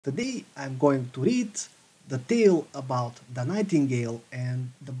Today I'm going to read the tale about the Nightingale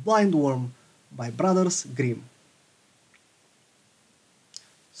and the Blindworm by Brothers Grimm.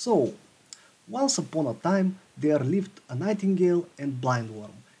 So, once upon a time there lived a nightingale and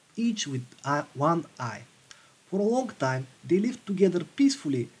blindworm, each with one eye. For a long time they lived together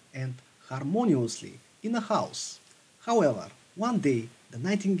peacefully and harmoniously in a house. However, one day the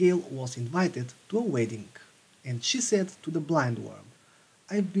nightingale was invited to a wedding, and she said to the blindworm,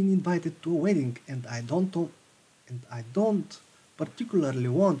 "I've been invited to a wedding and I don't particularly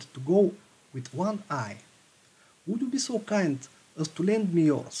want to go with one eye. Would you be so kind as to lend me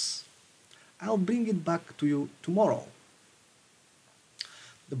yours? I'll bring it back to you tomorrow."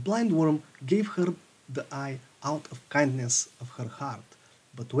 The blindworm gave her the eye out of kindness of her heart,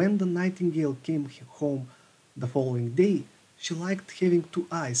 but when the nightingale came home the following day, she liked having two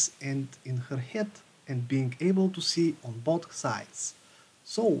eyes and in her head and being able to see on both sides.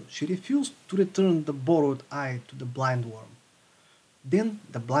 So she refused to return the borrowed eye to the blindworm. Then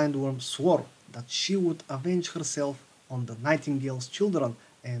the blindworm swore that she would avenge herself on the nightingale's children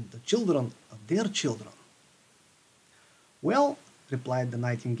and the children of their children. "Well," replied the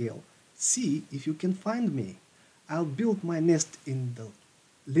nightingale, "see if you can find me. I'll build my nest in the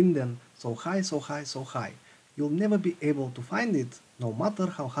linden so high, so high, so high. You'll never be able to find it, no matter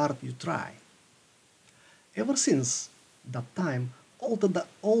how hard you try." Ever since that time,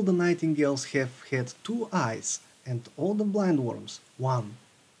 all the nightingales have had two eyes, and all the blindworms one,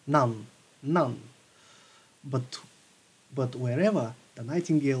 none, none. But, but wherever the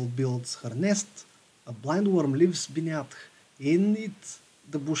nightingale builds her nest, a blindworm lives beneath in it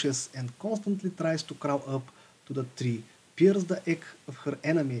the bushes and constantly tries to crawl up to the tree, pierce the egg of her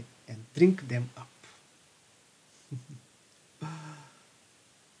enemy, and drink them up.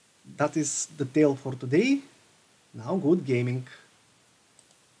 That is the tale for today. Now good gaming.